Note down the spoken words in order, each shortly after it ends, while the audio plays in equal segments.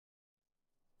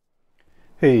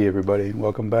Hey everybody,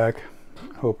 welcome back.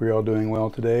 Hope you're all doing well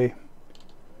today.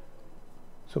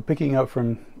 So picking up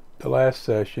from the last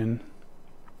session,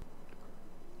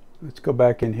 let's go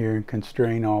back in here and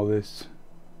constrain all this.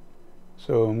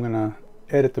 So I'm going to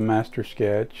edit the master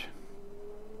sketch.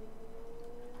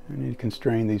 I need to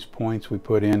constrain these points we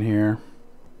put in here.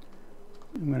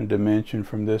 I'm going to dimension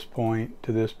from this point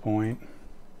to this point,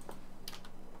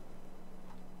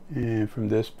 and from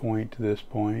this point to this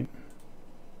point,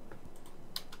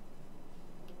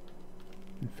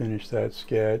 and finish that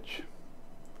sketch.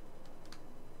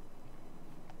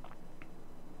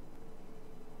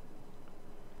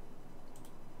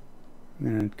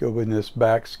 I'm going to go in this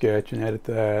back sketch and edit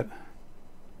that.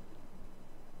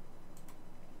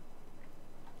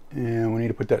 And we need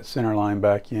to put that center line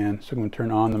back in. So I'm going to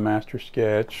turn on the master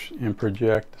sketch and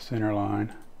project the center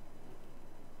line.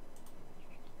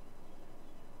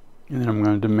 And then I'm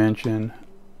going to dimension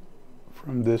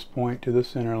from this point to the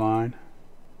center line.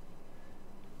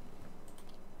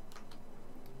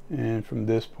 And from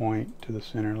this point to the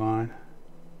center line.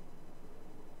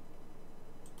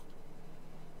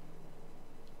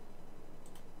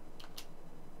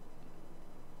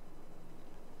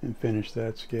 And finish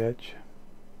that sketch.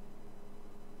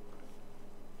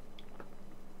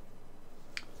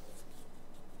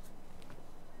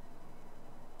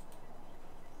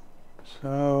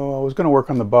 So I was going to work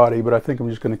on the body, but I think I'm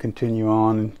just going to continue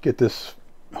on and get this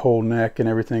whole neck and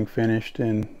everything finished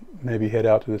and maybe head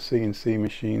out to the CNC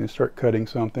machine and start cutting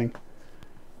something.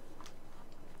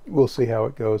 We'll see how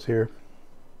it goes here.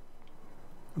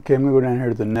 Okay, I'm going to go down here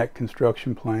to the neck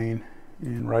construction plane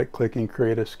and right click and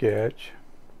create a sketch.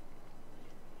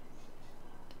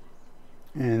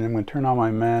 And I'm going to turn on my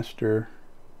master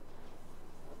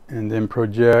and then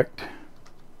project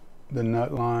the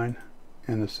nut line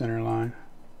and the center line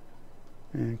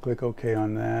and click OK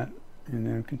on that, and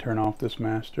then we can turn off this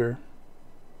master.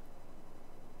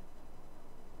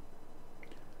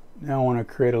 Now I want to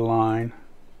create a line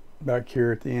back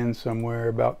here at the end somewhere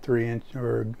about 3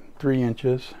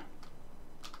 inches,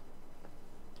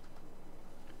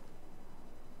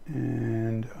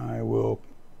 and I will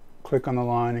click on the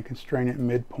line and constrain it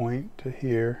midpoint to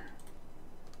here,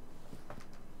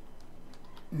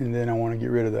 and then I want to get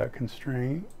rid of that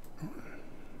constraint.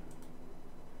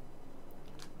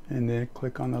 And then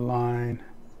click on the line,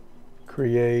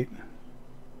 create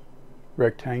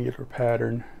rectangular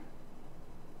pattern,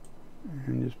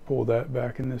 and just pull that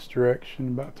back in this direction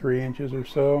about 3 inches or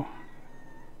so,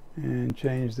 and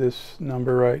change this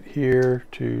number right here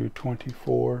to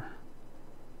 24.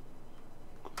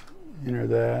 Enter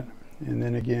that, and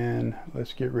then again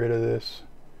let's get rid of this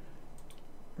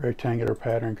rectangular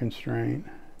pattern constraint.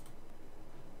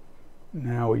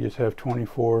 Now we just have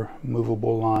 24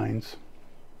 movable lines.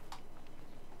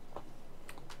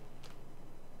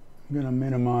 I'm going to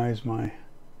minimize my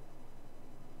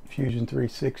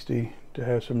Fusion360 to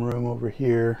have some room over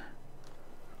here.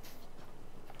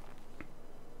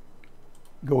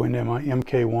 Go into my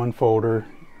MK1 folder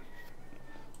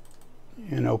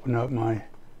and open up my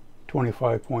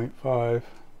 25.5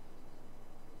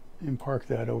 and park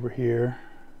that over here.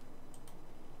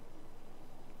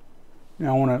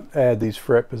 Now I want to add these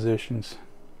fret positions.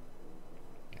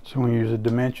 So I'm going to use a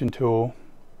dimension tool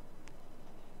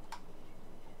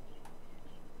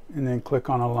and then click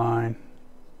on a line.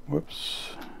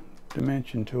 Whoops,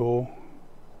 dimension tool,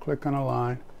 click on a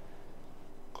line,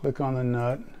 click on the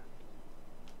nut,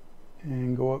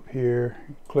 and go up here,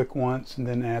 click once, and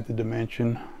then add the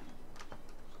dimension.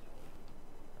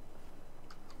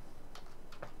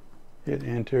 Hit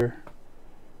enter,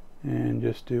 and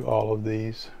just do all of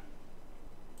these.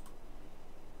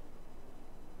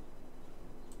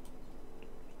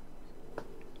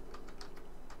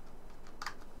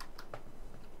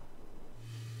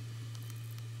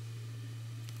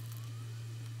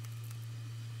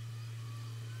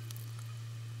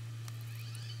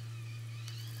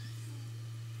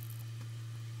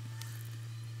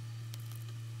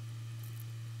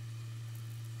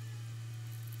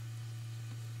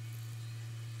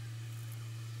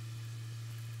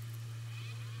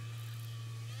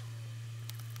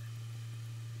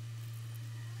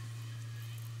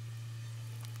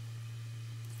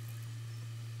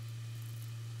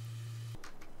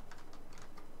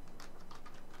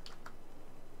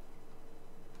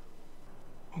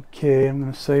 Okay, I'm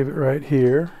going to save it right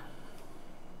here.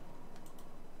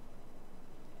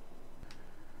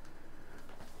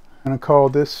 I'm going to call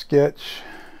this sketch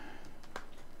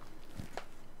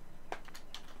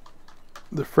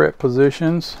the fret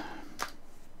positions.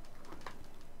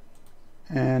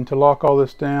 And to lock all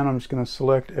this down, I'm just going to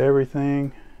select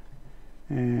everything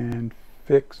and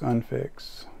fix,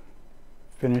 unfix.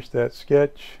 Finish that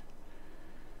sketch.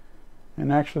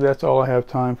 And actually that's all I have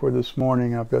time for this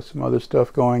morning. I've got some other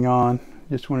stuff going on.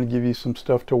 Just want to give you some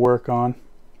stuff to work on.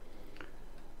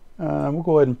 We'll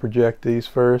go ahead and project these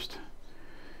first.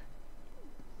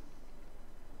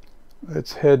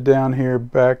 Let's head down here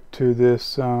back to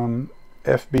this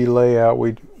FB layout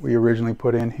we originally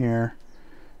put in here,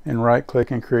 and right click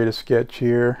and create a sketch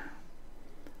here,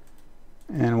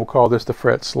 and we'll call this the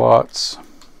fret slots.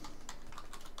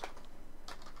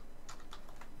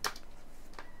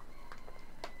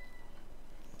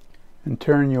 And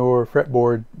turn your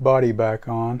fretboard body back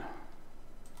on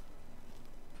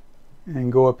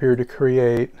and go up here to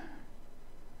create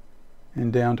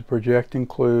and down to project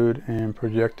include and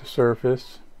project to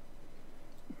surface.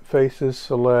 Faces,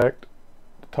 select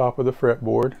the top of the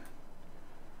fretboard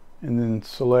and then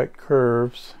select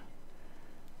curves,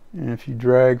 and if you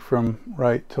drag from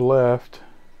right to left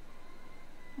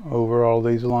over all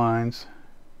these lines,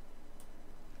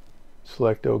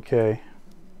 select OK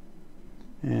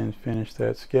and finish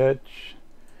that sketch.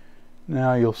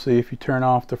 Now you'll see if you turn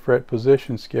off the fret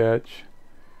position sketch,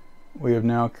 we have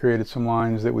now created some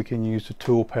lines that we can use to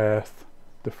tool path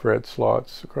the fret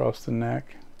slots across the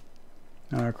neck,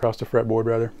 across the fretboard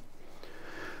rather.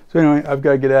 So anyway, I've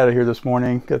got to get out of here this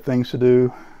morning. Got things to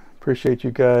do. Appreciate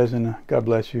you guys, and God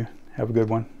bless you. Have a good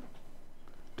one.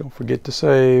 Don't forget to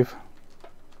save.